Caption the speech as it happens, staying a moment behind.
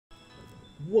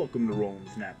Welcome to Rollin'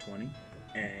 with Nat 20,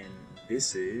 and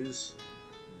this is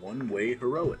One Way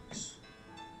Heroics.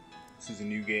 This is a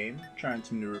new game, trying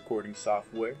some new recording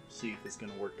software, see if it's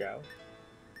going to work out.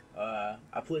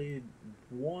 I played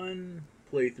one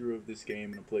playthrough of this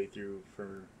game, and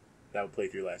that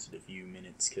playthrough lasted a few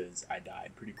minutes because I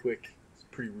died pretty quick. It's a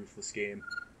pretty ruthless game.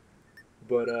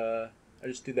 But I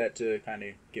just did that to kind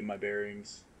of get my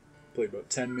bearings. Played about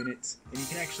 10 minutes, and you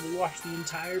can actually watch the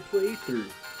entire playthrough.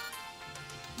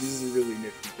 This is a really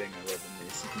nifty thing I love in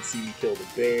this. You can see me kill the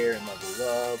bear and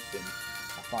level up, and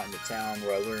I find the town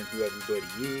where I learn who everybody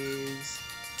is,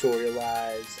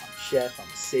 tutorialize, I'm a chef, I'm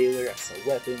a sailor, I sell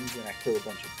weapons, and I kill a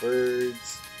bunch of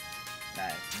birds. And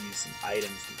I use some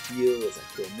items to heal as I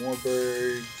kill more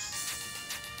birds.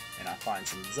 And I find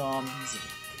some zombies in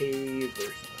a cave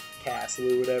or a castle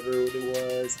or whatever it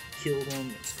was. I killed them,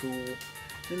 it was cool.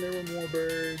 Then there were more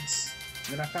birds.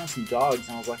 And then I found some dogs,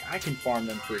 and I was like, I can farm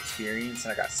them for experience,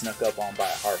 and I got snuck up on by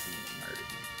a harpy and murdered me.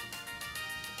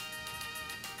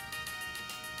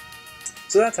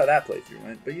 So that's how that playthrough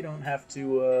went, but you don't have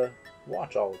to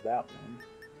watch all of that one.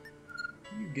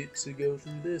 You get to go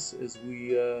through this as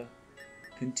we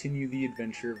continue the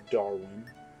adventure of Darwin,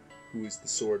 who is the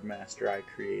sword master I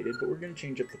created, but we're going to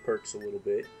change up the perks a little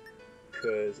bit,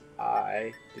 because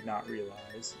I did not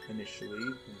realize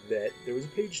initially that there was a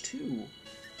page 2.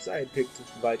 So I had picked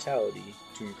Vitality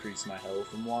to increase my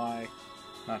health, and why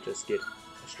not just get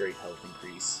a straight health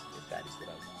increase if that is what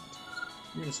I want.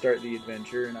 I'm going to start the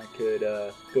adventure, and I could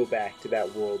go back to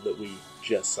that world that we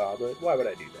just saw, but why would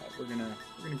I do that? We're gonna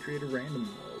create a random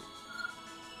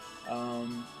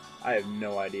world. I have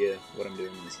no idea what I'm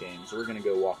doing in this game, so we're going to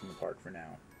go walk in the park for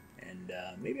now, and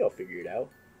maybe I'll figure it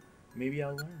out. Maybe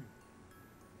I'll learn.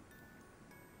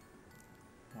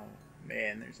 Oh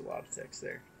man, there's a lot of text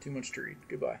there. Too much to read.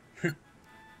 Goodbye.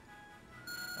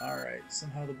 Alright,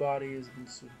 somehow my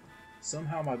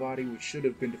body, which should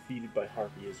have been defeated by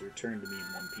Harpy, has returned to me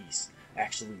in one piece.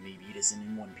 Actually, maybe it isn't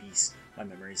in one piece. My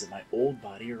memories of my old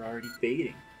body are already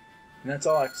fading. And that's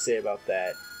all I have to say about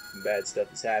that. Some bad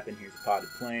stuff has happened. Here's a potted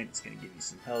plant. It's going to give you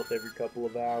some health every couple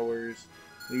of hours.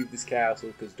 Leave this castle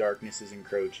because darkness is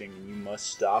encroaching, and you must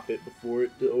stop it before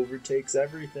it overtakes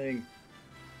everything.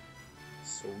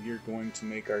 So we are going to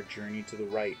make our journey to the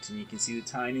right, and you can see the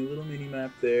tiny little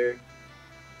mini-map there.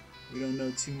 We don't know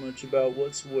too much about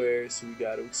what's where, so we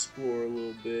got to explore a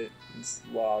little bit. It's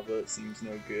lava, it seems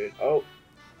no good. Oh,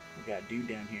 we got a dude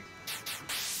down here.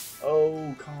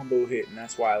 Oh, combo hit, and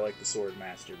that's why I like the Sword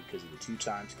Master, because of the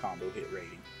 2x combo hit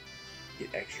rating.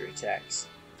 Get extra attacks.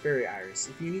 Fairy Iris,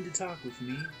 if you need to talk with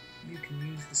me, you can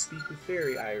use the Speak with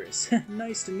Fairy Iris.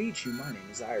 Nice to meet you. My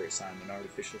name is Iris. I'm an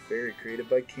artificial fairy created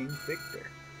by King Victor.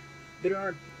 There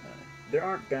aren't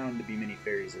bound to be many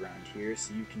fairies around here,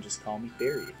 so you can just call me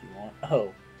Fairy if you want.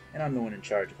 Oh, and I'm the one in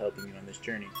charge of helping you on this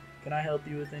journey. Can I help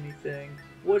you with anything?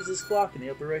 What is this clock in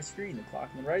the upper right screen? The clock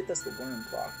on the right? That's the worm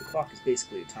clock. The clock is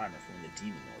basically a timer for when the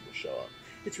demon lord will show up.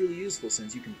 It's really useful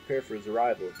since you can prepare for his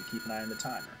arrival if you keep an eye on the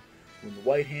timer. When the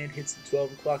white hand hits the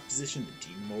 12 o'clock position, the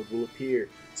demon lord will appear.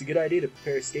 It's a good idea to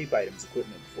prepare escape items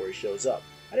equipment before he shows up.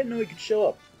 I didn't know he could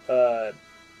show up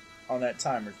on that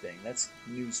timer thing. That's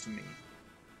news to me.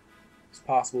 It's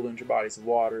possible to enter bodies of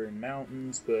water in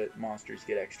mountains, but monsters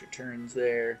get extra turns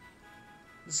there.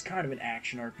 This is kind of an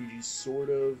action RPG, sort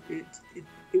of. It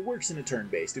works in a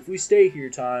turn-based. If we stay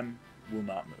here, time will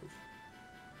not move.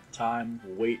 Time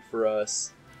will wait for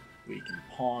us. We can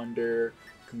ponder.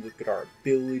 We can look at our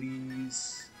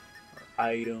abilities, our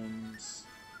items.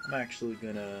 I'm actually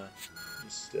gonna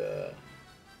just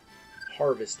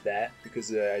harvest that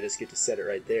because I just get to set it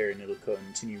right there and it'll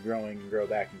continue growing and grow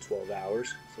back in 12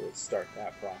 hours. So let's start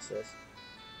that process.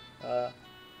 I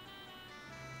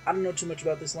don't know too much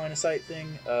about this line of sight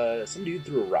thing. Some dude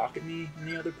threw a rock at me in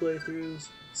the other playthroughs,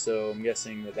 so I'm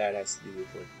guessing that has to do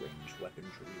with like ranged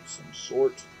weaponry of some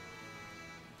sort.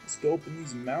 Let's go up in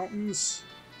these mountains.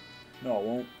 No, I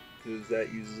won't, because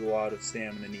that uses a lot of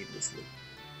stamina needlessly.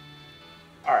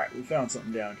 Alright, we found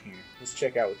something down here. Let's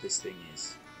check out what this thing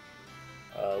is.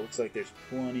 Looks like there's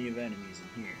plenty of enemies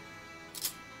in here.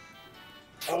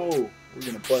 Oh, we're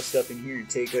gonna bust up in here and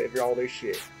take all their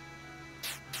shit.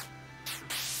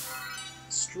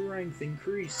 Strength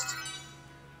increased.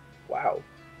 Wow.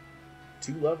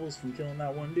 2 levels from killing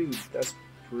that one dude. That's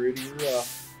pretty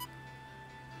rough.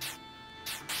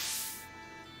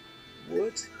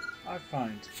 What? I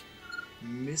find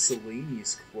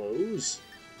miscellaneous clothes?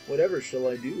 Whatever shall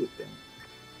I do with them?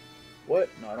 What?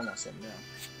 No, I don't want something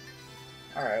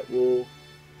now. Alright, well...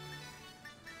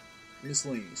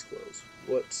 miscellaneous clothes.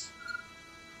 Let's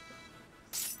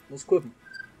equip them.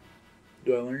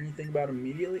 Do I learn anything about them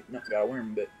immediately? No, gotta wear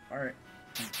them, but alright.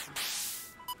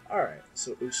 Alright,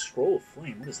 so a scroll of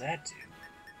flame, what does that do?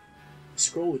 A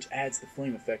scroll which adds the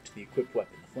flame effect to the equipped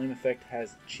weapon. The flame effect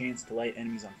has a chance to light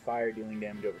enemies on fire, dealing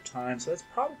damage over time, so that's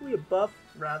probably a buff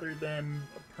rather than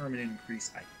a permanent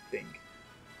increase, I think.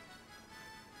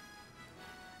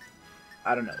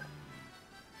 I don't know.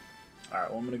 Alright,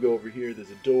 well I'm going to go over here.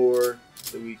 There's a door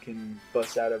that we can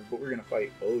bust out of, but we're going to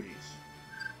fight Ogies.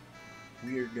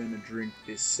 We are going to drink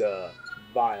this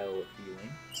vial of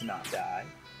healing to not die.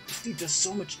 This dude does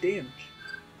so much damage.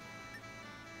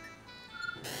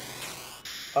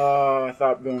 I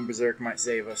thought going Berserk might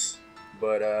save us,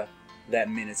 but that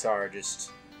Minotaur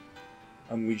just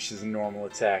unleashes a normal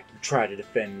attack. You try to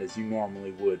defend as you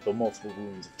normally would, but multiple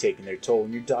wounds have taken their toll,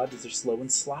 and your dodges are slow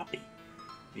and sloppy.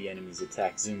 The enemy's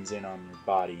attack zooms in on your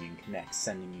body and connects,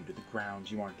 sending you to the ground.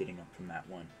 You aren't getting up from that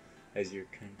one. As your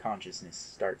consciousness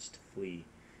starts to flee,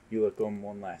 you look on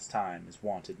one last time as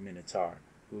wanted Minotaur,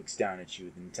 who looks down at you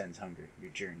with intense hunger.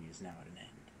 Your journey is now at an end.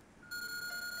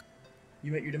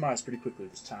 You met your demise pretty quickly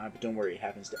this time, but don't worry, it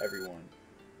happens to everyone.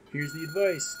 Here's the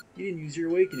advice. You didn't use your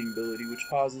awakening ability, which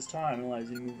pauses time and allows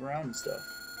you to move around and stuff.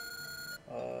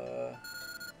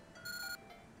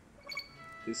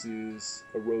 This is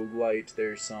a roguelite.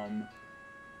 There's some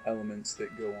elements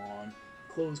that go on.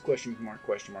 Closed question mark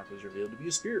was revealed to be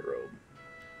a spirit robe.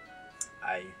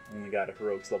 I only got a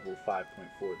heroics level of 5.4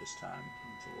 this time.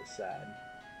 It's a little sad.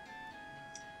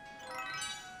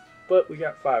 But we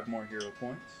got 5 more hero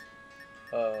points.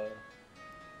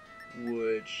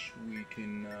 Which we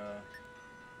can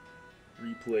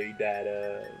replay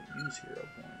data, use hero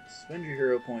points. Spend your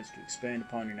hero points to expand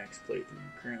upon your next playthrough.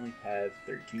 You currently have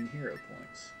 13 hero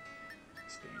points.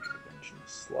 Expand your dimension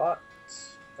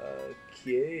slots.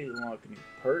 Okay, unlock a new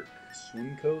perk.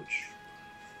 Swim coach.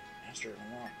 Master of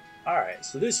unlock. Alright,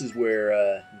 so this is where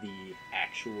the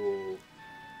actual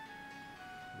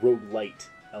roguelite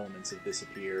elements of this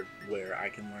appear, where I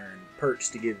can learn perks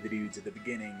to give the dudes at the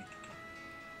beginning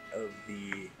of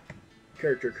the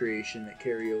character creation that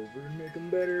carry over and make them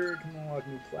better. I can unlock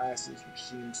new classes, which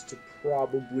seems to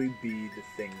probably be the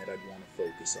thing that I'd want to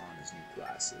focus on as new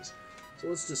classes. So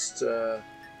let's just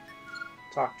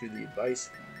talk to the advice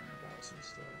corner about some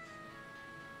stuff.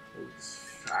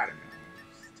 I don't know.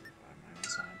 My own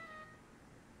time.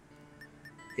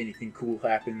 If anything cool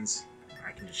happens,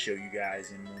 I can just show you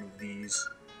guys in one of these.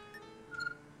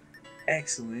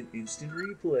 Excellent instant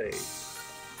replay.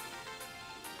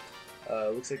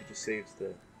 Looks like it just saves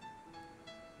the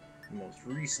most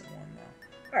recent one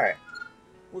though. Alright,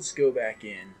 let's go back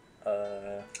in.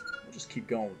 We'll just keep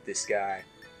going with this guy.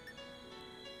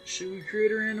 Should we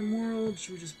create a random world?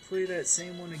 Should we just play that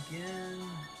same one again?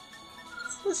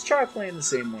 Let's try playing the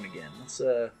same one again.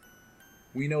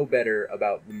 We know better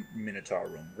about the Minotaur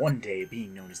room. One day, a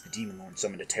being known as the Demon Lord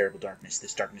summoned a terrible darkness.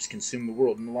 This darkness consumed the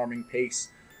world at an alarming pace.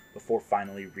 Before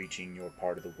finally reaching your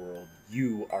part of the world,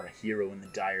 you are a hero in the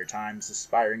dire times,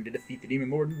 aspiring to defeat the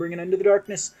Demon Lord and bring an end to the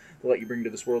darkness. The light you bring to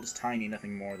this world is tiny,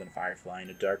 nothing more than a firefly in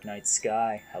a dark night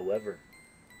sky. However,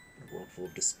 in a world full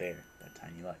of despair, that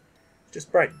tiny light is just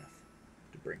bright enough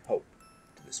to bring hope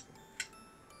to this world.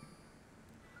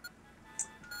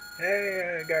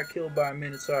 Hey, I got killed by a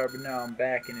Minotaur, but now I'm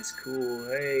back and it's cool.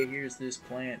 Hey, here's this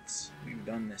plant. We've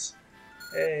done this.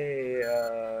 Hey,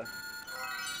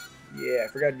 yeah, I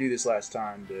forgot to do this last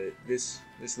time, but this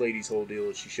lady's whole deal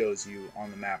is she shows you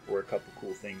on the map where a couple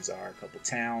cool things are, a couple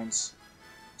towns,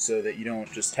 so that you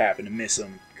don't just happen to miss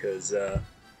them, because that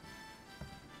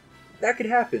could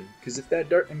happen, because if that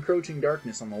encroaching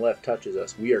darkness on the left touches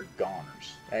us, we are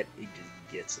goners. It just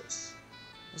gets us.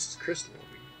 This is crystal over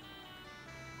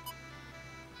here.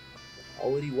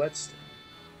 Quality whetstone.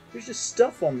 There's just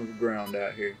stuff on the ground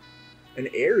out here. An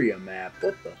area map,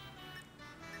 what the?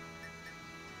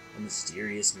 A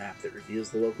mysterious map that reveals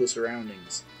the local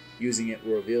surroundings. Using it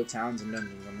will reveal towns and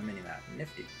dungeons on the minimap.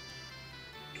 Nifty.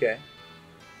 Okay.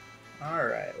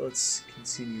 Alright, let's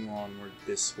continue onward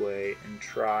this way and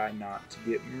try not to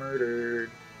get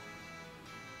murdered.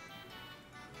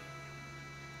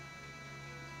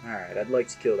 Alright, I'd like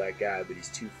to kill that guy, but he's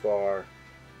too far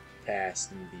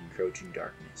past into the encroaching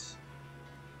darkness.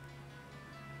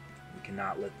 We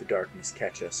cannot let the darkness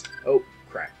catch us. Oh,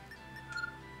 crap.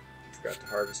 Forgot to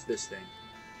harvest this thing.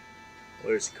 Well,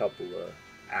 there's a couple of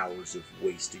hours of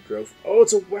wasted growth. Oh,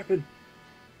 it's a weapon!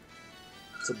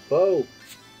 It's a bow!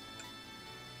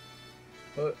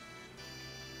 What?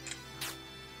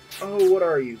 Oh, what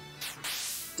are you?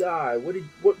 Die!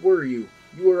 What were you?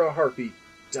 You were a harpy.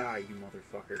 Die, you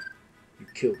motherfucker. You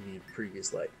killed me in a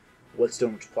previous life.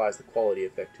 Whetstone, which applies the quality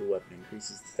effect to a weapon,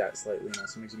 increases the stat slightly and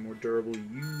also makes it more durable to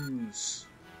use.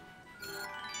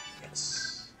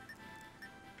 Yes.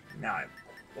 Now I have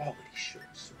a quality short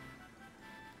sword.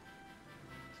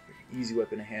 Easy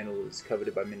weapon to handle, is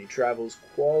coveted by many travelers.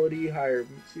 Quality, higher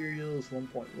materials,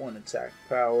 1.1 attack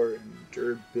power, and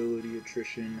durability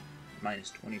attrition,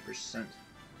 minus 20%.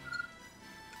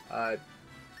 I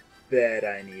bet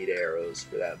I need arrows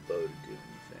for that bow to do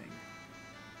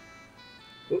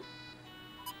anything.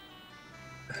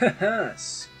 Haha,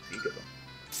 speak of them.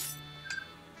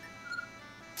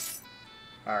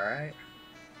 Alright.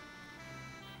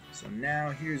 So now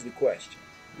here's the question.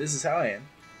 This is how I am.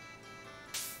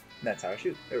 That's how I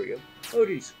shoot. There we go. Oh,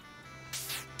 geez.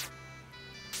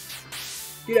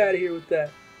 Get out of here with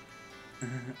that.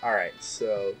 Alright,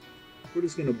 so we're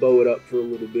just going to bow it up for a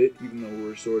little bit, even though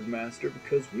we're a sword master,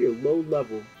 because we are low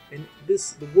level. And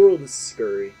the world is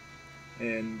scurry.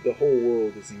 And the whole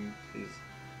world is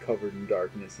covered in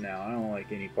darkness now. I don't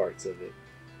like any parts of it.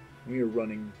 We are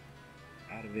running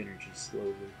out of energy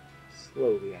slowly.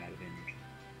 Slowly out of energy.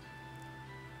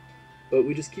 But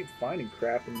we just keep finding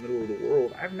crap in the middle of the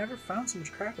world. I've never found so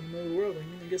much crap in the middle of the world. I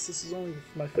mean, I guess this is only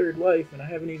my third life, and I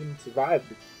haven't even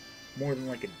survived more than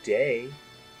like a day.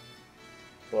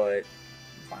 But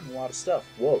I'm finding a lot of stuff.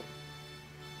 Whoa.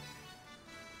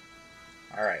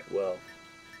 Alright, well,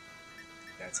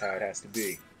 that's how it has to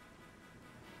be.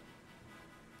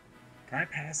 Can I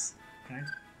pass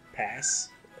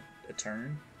a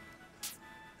turn?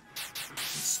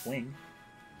 Swing.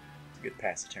 It's a good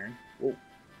pass a turn. Whoa.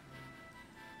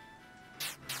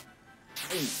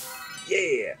 Oh,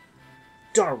 yeah!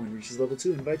 Darwin reaches level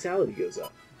 2 and vitality goes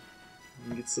up.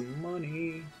 And get some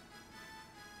money.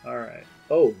 Alright.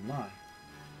 Oh my.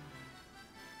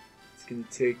 It's gonna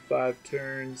take 5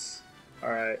 turns.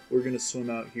 Alright, we're gonna swim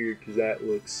out here because that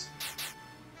looks...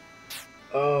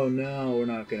 Oh no, we're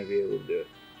not gonna be able to do it.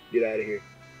 Get out of here.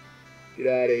 Get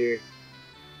out of here.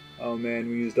 Oh man,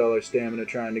 we used all our stamina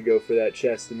trying to go for that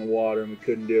chest in the water and we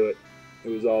couldn't do it. It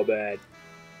was all bad.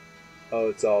 Oh,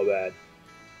 it's all bad.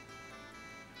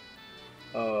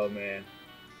 Oh man.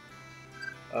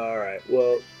 Alright,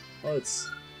 well, let's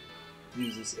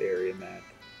use this area map.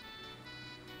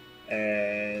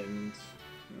 And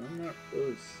I'm not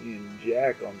really seeing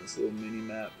jack on this little mini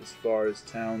map as far as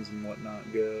towns and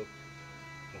whatnot go.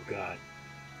 Oh god.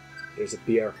 There's a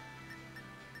bear.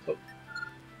 Oh.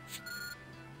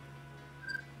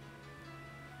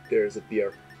 There's a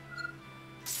bear.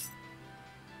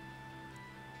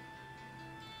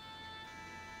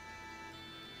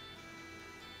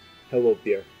 Hello,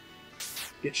 bear.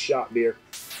 Get shot, bear.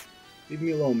 Leave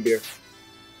me alone, bear.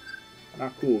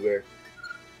 Not cool, bear.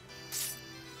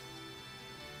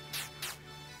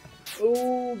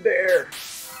 Oh, bear.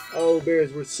 Oh,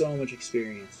 bear's worth so much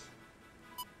experience.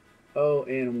 Oh,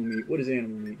 animal meat. What does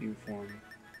animal meat do for me?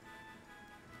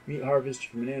 Meat harvested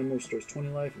from an animal restores 20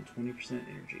 life and 20%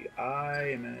 energy.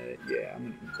 I'm gonna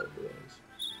eat both of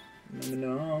those.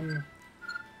 Num-num.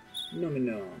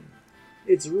 Num-num.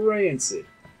 It's rancid.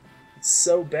 It's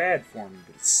so bad for me,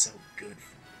 but it's so good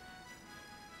for me.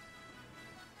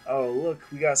 Oh, look,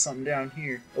 we got something down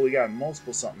here. Oh, we got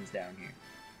multiple somethings down here.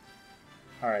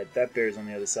 Alright, that bear's on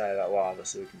the other side of that lava,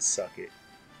 so we can suck it.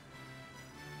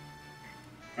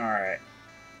 Alright.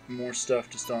 More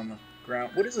stuff just on the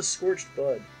ground. What is a scorched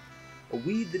bud? A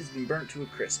weed that has been burnt to a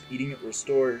crisp. Eating it will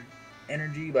restore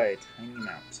energy by a tiny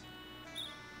amount.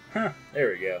 Huh, there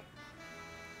we go.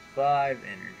 5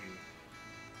 energy.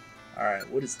 Alright,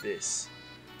 what is this?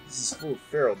 This is full of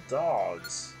feral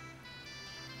dogs.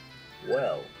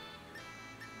 Well.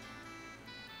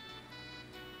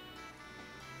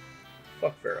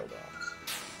 Fuck feral dogs.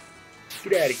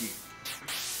 Get out of here.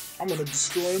 I'm gonna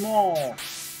destroy them all.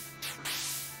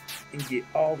 And get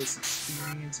all this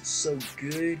experience. It's so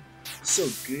good. So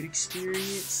good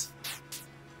experience.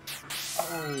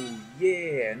 Oh,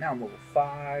 yeah. Now I'm level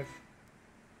 5.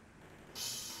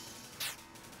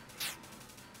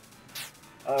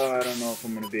 Oh, I don't know if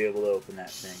I'm going to be able to open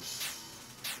that thing.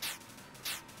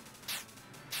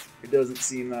 It doesn't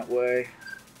seem that way.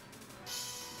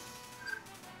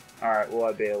 Alright, well,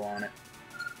 I bail on it.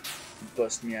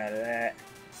 Bust me out of that.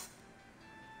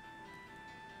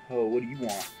 Oh, what do you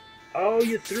want? Oh,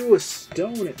 you threw a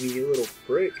stone at me, you little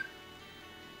prick.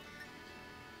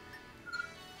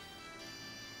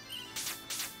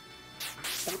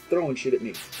 Stop throwing shit at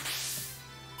me.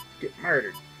 Get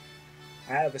murdered.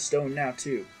 I have a stone now,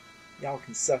 too. Y'all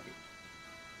can suck it.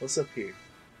 What's up here?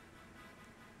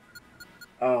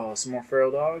 Oh, some more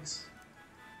feral dogs?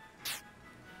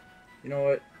 You know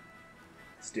what?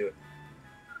 Let's do it.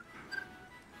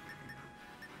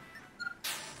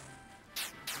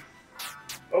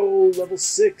 Oh, level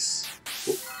 6.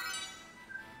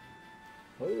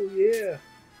 Oh, yeah.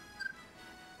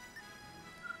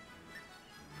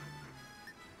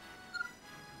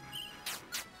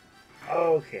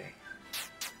 Okay.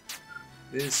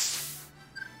 This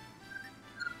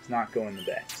is not going the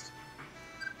best.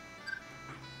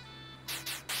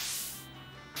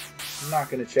 I'm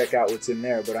not going to check out what's in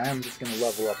there, but I am just going to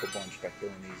level up a bunch by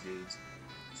killing these dudes.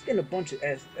 Just getting a bunch of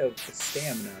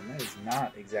stamina, and that is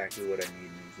not exactly what I need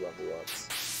in these level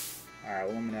ups. Alright,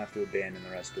 well I'm going to have to abandon the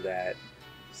rest of that.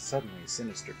 Suddenly, a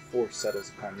sinister force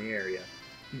settles upon the area.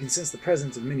 You can sense the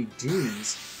presence of many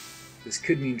demons. This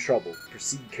could mean trouble.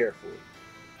 Proceed carefully.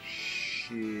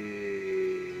 Shit.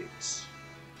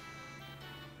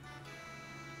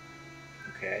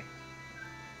 Okay.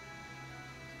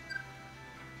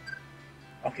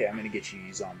 Okay, I'm gonna get you,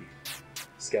 you zombie.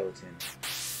 Skeleton.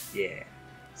 Yeah.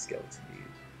 Skeleton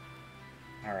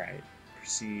dude. Alright.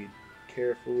 Proceed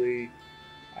carefully.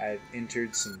 I've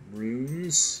entered some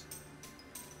rooms.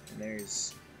 And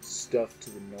there's stuff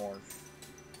to the north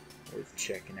worth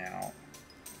checking out.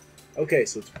 Okay,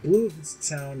 so it's blue if it's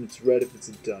a town, it's red if it's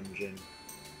a dungeon.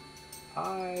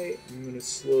 I am going to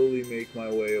slowly make my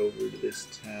way over to this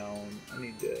town. I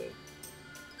need to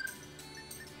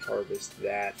harvest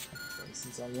that.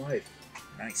 License on life.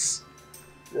 Nice.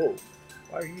 Whoa,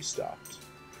 why are you stopped?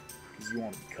 Because you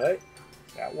want to be cut?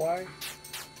 Is that why?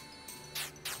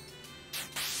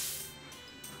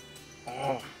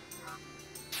 Oh.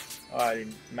 I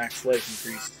didn't. Max life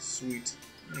increased. Sweet.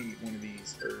 I'm going to eat one of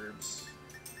these herbs.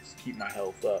 Just keep my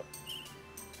health up.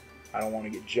 I don't want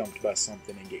to get jumped by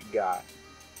something and get got.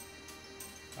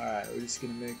 Alright, we're just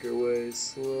going to make our way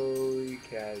slowly,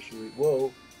 casually.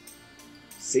 Whoa.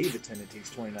 Save attempt takes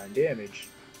 29 damage.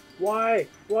 Why?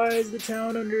 Why is the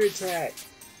town under attack?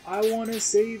 I want to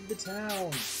save the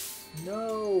town.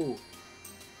 No.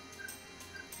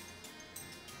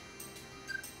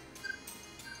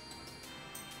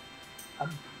 I'm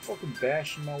fucking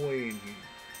bashing my way in here.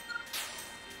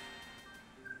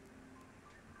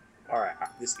 Alright,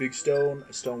 this big stone,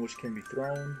 a stone which can be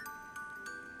thrown.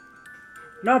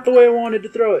 Not the way I wanted to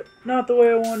throw it. Not the way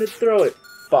I wanted to throw it.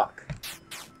 Fuck.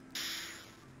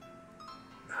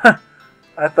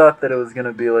 I thought that it was going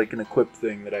to be like an equipped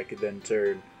thing that I could then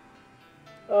turn.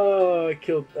 Oh, I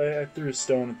threw a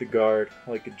stone at the guard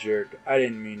like a jerk. I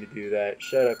didn't mean to do that.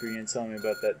 Shut up, you're going to tell me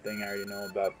about that thing I already know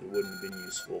about that wouldn't have been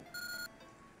useful.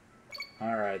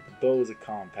 Alright, the bow is a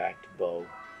compact bow.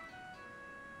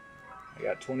 I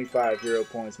got 25 hero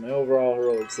points. My overall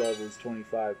heroics level is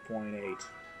 25.8.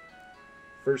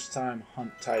 First time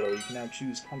hunt title. You can now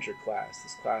choose hunter class.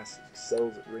 This class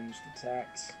excels at ranged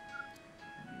attacks.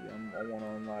 I want to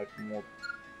unlock more.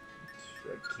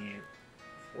 I can't.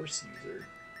 Force user.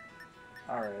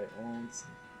 Alright, well, let's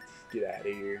get out of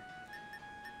here.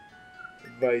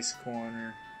 Advice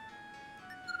corner.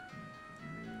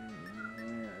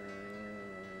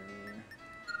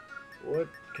 What?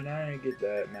 Can I get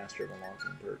that Master of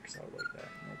Unlocking perks? I would like that.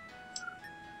 Nope.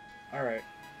 Alright.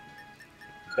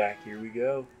 Back here we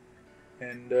go.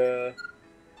 And,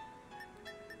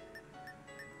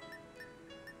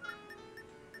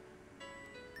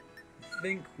 I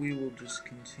think we will just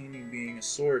continue being a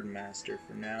sword master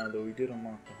for now, though we did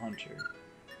unlock the hunter.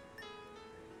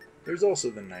 There's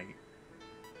also the knight,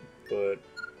 but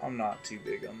I'm not too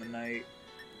big on the knight.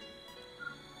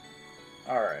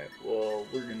 Alright, well,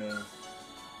 we're gonna...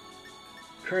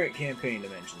 Current campaign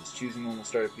dimensions. Choosing one will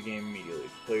start up the game immediately.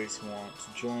 For players who want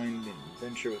to join an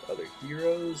adventure with other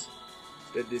heroes,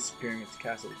 instead of disappearing at the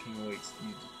castle the king awaits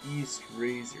you to the east,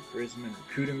 raise your charisma and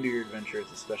recruit him to your adventure as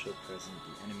a special present.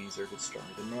 The enemies are a bit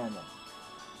stronger than normal.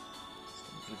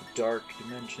 Through the dark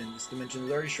dimension. This dimension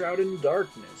is already shrouded in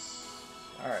darkness.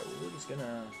 Alright, well, we're just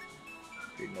gonna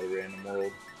create another random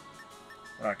world.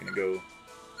 We're not gonna go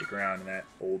stick around in that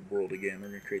old world again. We're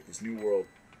gonna create this new world.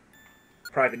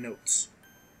 Private notes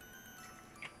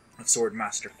of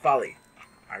Swordmaster Folly.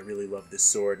 I really love this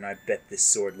sword, and I bet this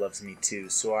sword loves me too,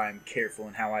 so I am careful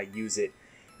in how I use it.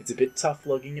 It's a bit tough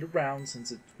lugging it around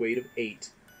since its weight of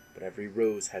 8, but every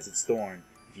rose has its thorn.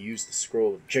 If you use the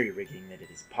scroll of jerry-rigging, then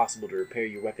it is possible to repair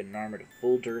your weapon and armor to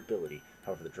full durability.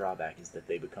 However, the drawback is that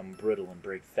they become brittle and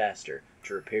break faster.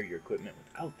 To repair your equipment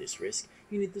without this risk,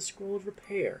 you need the scroll of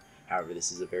repair. However,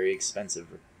 this is a very expensive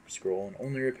scroll and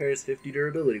only repairs 50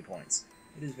 durability points.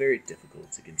 It is very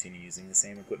difficult to continue using the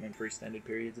same equipment for extended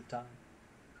periods of time.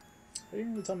 They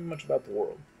didn't really tell me much about the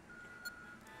world.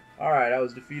 Alright, I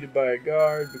was defeated by a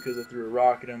guard because I threw a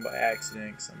rock at him by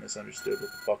accident because I misunderstood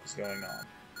what the fuck was going on.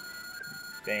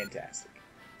 Fantastic.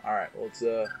 Alright, well, let's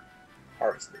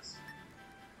harvest this.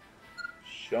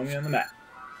 Show me on the map.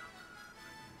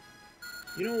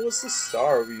 You know, what's the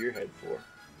star over your head for?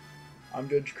 I'm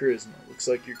Judge Charisma. Looks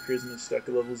like your charisma's stuck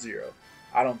at level 0.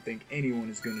 I don't think anyone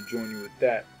is going to join you with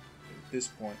that. At this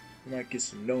point, we might get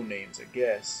some no-names, I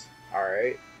guess.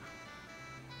 Alright.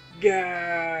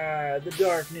 God, the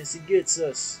darkness, it gets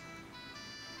us.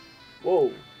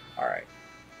 Whoa. Alright.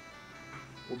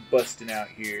 We're busting out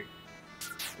here.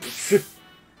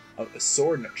 A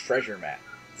sword and a treasure map.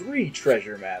 3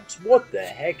 treasure maps. What the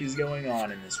heck is going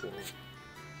on in this world?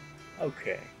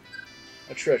 Okay.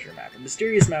 A treasure map. A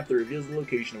mysterious map that reveals the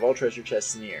location of all treasure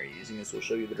chests in the area. Using this will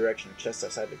show you the direction of chests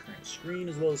outside the current screen,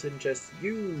 as well as hidden chests to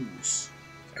use.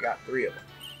 I got 3 of them.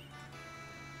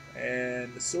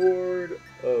 And the sword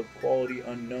of quality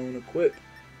unknown equip.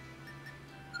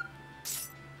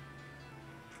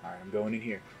 Alright, I'm going in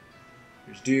here.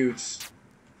 There's dudes.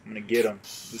 I'm gonna get them.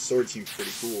 This sword seems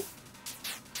pretty cool.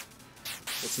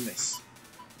 What's in this?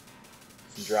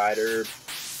 Some dried herb.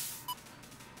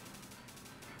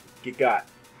 Get got.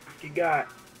 Get got.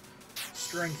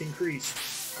 Strength increased.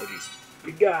 Oh jeez.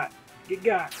 Get got. Get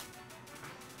got.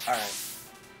 Alright.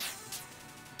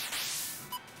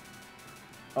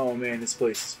 Oh man, this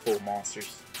place is full of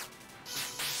monsters.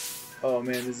 Oh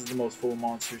man, this is the most full of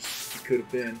monsters it could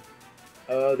have been.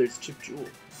 There's a chip jewel.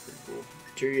 Pretty cool.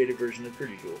 Deteriorated version of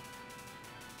Pretty Jewel.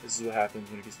 This is what happens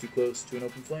when it gets too close to an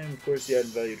open flame. Of course, the item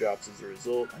value drops as a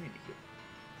result. I need to heal.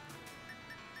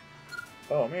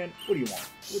 Oh man, what do you want?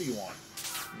 What do you want?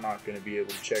 I'm not going to be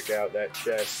able to check out that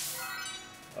chest.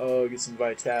 Oh, get some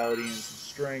vitality and some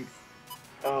strength.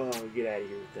 Oh, get out of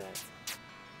here with that.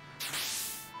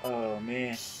 Oh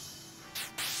man.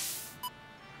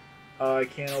 Oh, I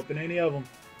can't open any of them.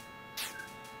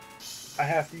 I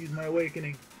have to use my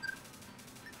awakening.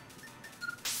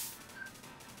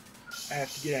 I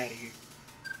have to get out of here.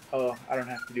 Oh, I don't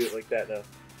have to do it like that though.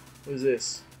 What is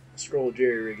this? A scroll of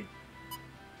jerry-rigging.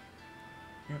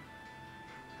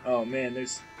 Oh man,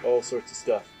 there's all sorts of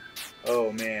stuff.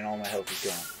 Oh man, all my health is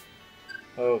gone.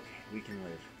 Okay, we can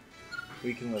live.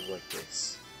 We can live like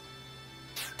this.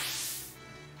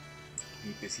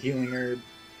 Eat this healing herb.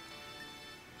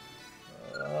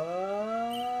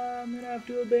 I'm gonna have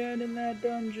to abandon that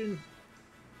dungeon.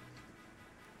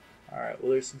 Alright,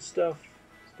 well there's some stuff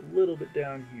just a little bit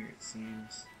down here it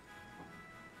seems.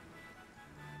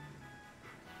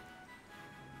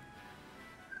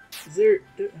 Is there...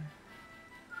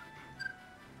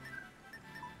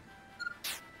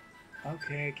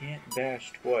 Okay, I can't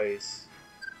bash twice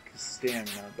because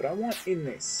stamina, but I want in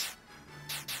this.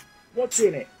 What's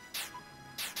in it?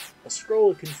 A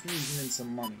scroll of confusion and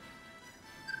some money.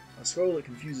 A scroll that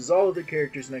confuses all other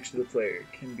characters next to the player.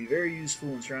 It can be very useful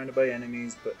when surrounded by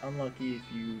enemies, but unlucky if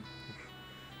you...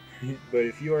 but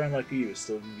if you are unlucky, you will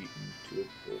still be beaten to a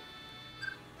goal.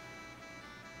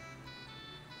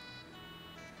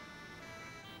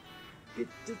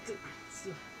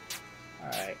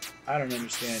 Alright, I don't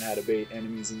understand how to bait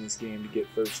enemies in this game to get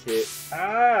first hit.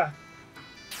 Ah!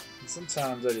 And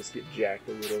sometimes I just get jacked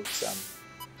a little because I'm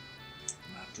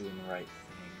not doing the right thing.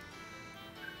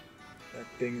 That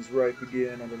thing is ripe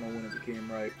again. I don't know when it became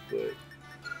ripe, but...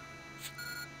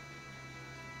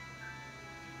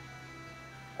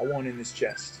 I want in this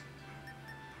chest.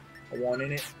 I want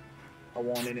in it. I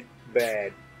want in it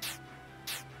bad.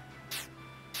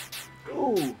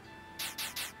 Ooh!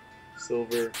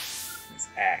 Silver. This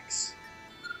axe.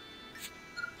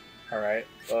 Alright.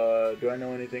 Do I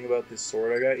know anything about this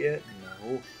sword I got yet?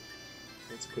 No.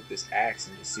 Let's put this axe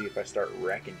in to see if I start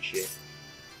wrecking shit.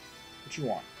 What you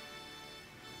want?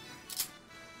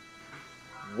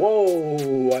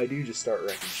 Whoa! I do just start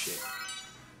wrecking shit.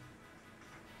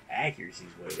 Accuracy's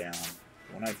way down.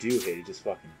 When I do hit, it just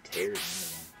fucking tears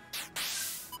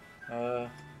into them.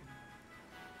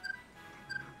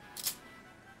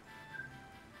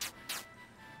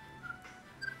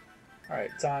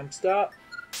 Alright, time stop.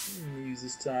 Use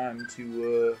this time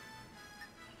to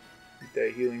get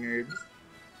that healing herbs.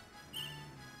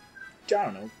 I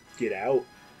don't know. Get out.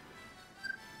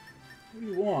 What do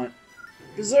you want?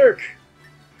 Berserk!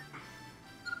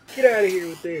 Get out of here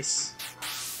with this.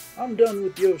 I'm done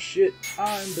with your shit.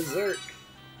 I'm Berserk.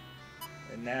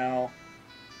 And now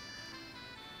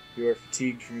you are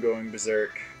fatigued from going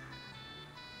Berserk.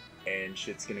 And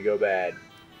shit's gonna go bad.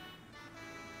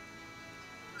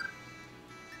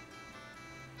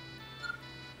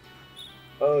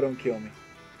 Oh, don't kill me.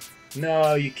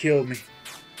 No, you killed me.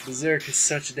 Berserk is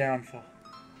such a downfall.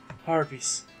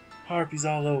 Harpies. Harpies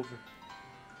all over.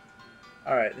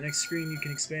 Alright, the next screen you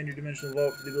can expand your dimensional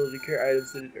vault for the ability to carry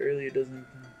items that earlier doesn't...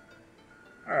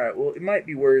 Alright, well it might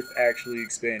be worth actually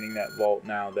expanding that vault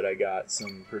now that I got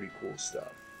some pretty cool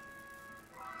stuff.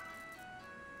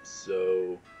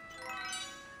 So...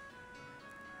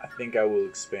 I think I will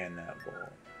expand that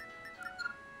vault.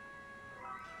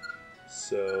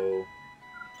 So...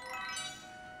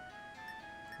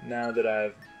 Now that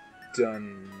I've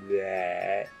done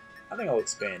that, I think I'll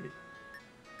expand it.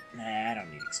 Nah, I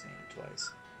don't need to expand it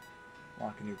twice.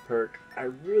 Unlock a new perk. I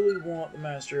really want the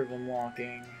Master of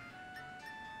Unlocking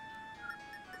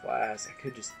class. I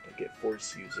could just get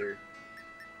Force User.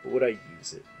 But would I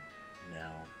use it?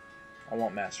 No. I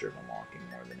want Master of Unlocking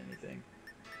more than anything.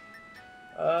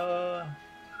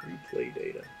 Replay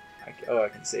data. I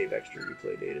can save extra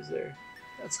replay data there.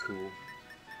 That's cool.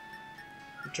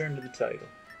 Return to the title.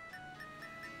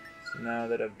 So now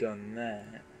that I've done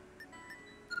that,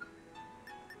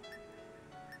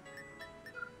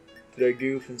 did I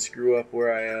goof and screw up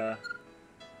where I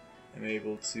am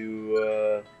able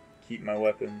to keep my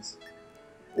weapons?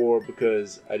 Or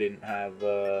because I didn't have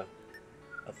a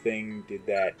thing, did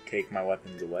that take my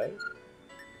weapons away?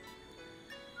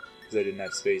 Because I didn't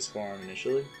have space for them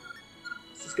initially?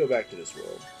 Let's just go back to this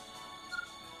world.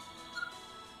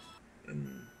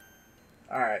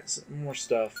 Alright, some more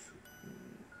stuff.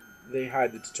 They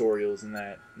hide the tutorials in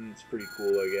that, and it's pretty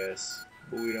cool, I guess.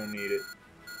 But we don't need it.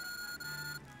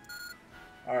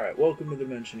 Alright, welcome to the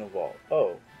Dimensional Vault.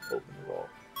 Oh, open the vault.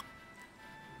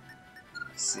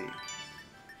 I see.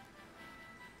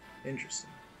 Interesting.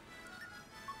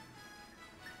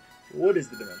 What is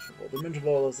the Dimensional Vault? The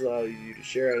Dimensional Vault allows you to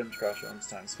share items across realms,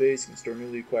 time, space. You can store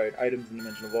newly acquired items in the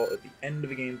Dimensional Vault at the end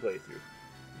of a game playthrough.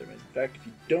 In fact, if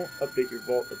you don't update your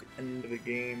vault at the end of a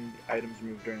game, the items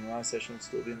removed during the last session will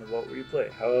still be in the vault where you play.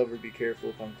 However, be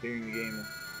careful upon clearing the game.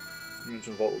 The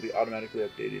Dimensional Vault will be automatically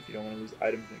updated. If you don't want to lose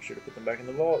items, make sure to put them back in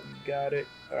the vault. You got it.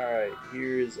 Alright,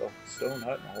 here's a stone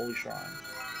hut and a holy shrine.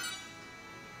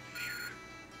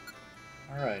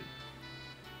 Alright.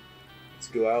 Let's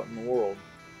go out in the world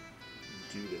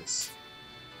and do this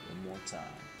one more time.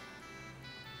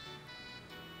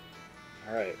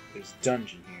 Alright, there's a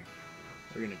dungeon here.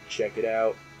 We're gonna check it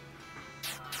out.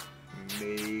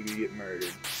 Maybe get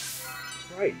murdered.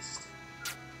 Christ.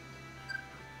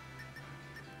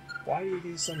 Why do you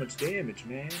do so much damage,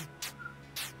 man?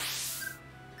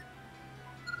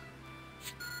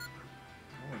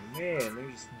 Oh man,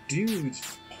 there's dudes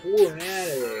just pouring out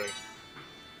of there.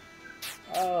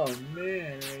 Oh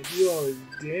man, they do all this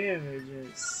damage and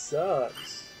it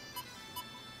sucks.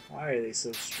 Why are they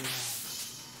so strong?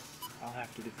 I'll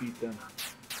have to defeat them.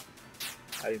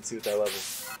 I didn't see what that level.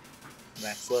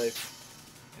 Max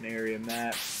life, an area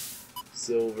map,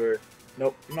 silver.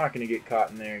 Nope, I'm not going to get caught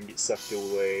in there and get sucked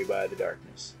away by the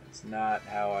darkness. That's not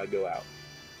how I go out.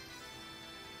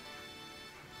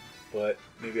 But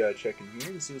maybe I'll check in here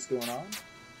and see what's going on.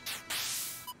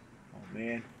 Oh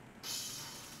man.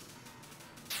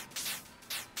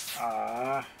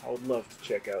 I would love to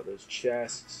check out those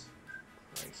chests.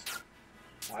 Christ.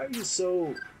 Why are you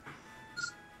so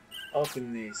up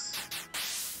in this?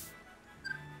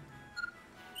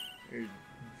 There's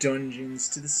dungeons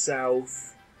to the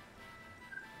south.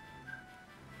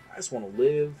 I just want to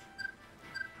live.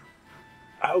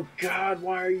 Oh god,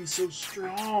 why are you so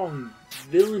strong?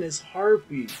 Villainous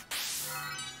harpy.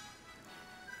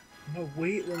 My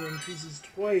weight limit increases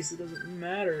twice. It doesn't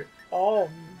matter at all.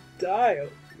 Die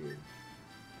out here.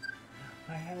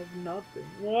 I have nothing.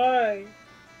 Why?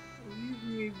 Leave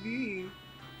me be.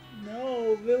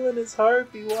 No, villainous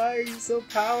harpy. Why are you so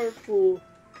powerful?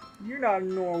 You're not a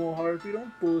normal harpy.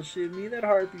 Don't bullshit me. That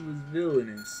harpy was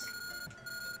villainous.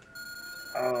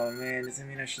 Oh man, does that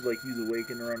mean I should like use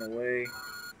Awaken to run away?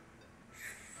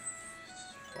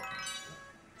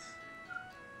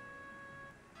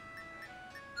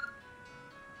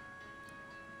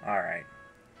 Alright.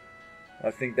 Well,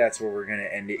 I think that's where we're going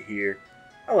to end it here.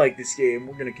 I like this game.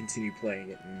 We're going to continue playing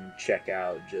it and check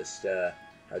out just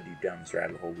how deep down this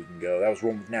rabbit hole we can go. That was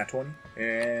Rolling with Nat 20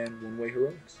 and One Way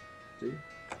Heroics. See you.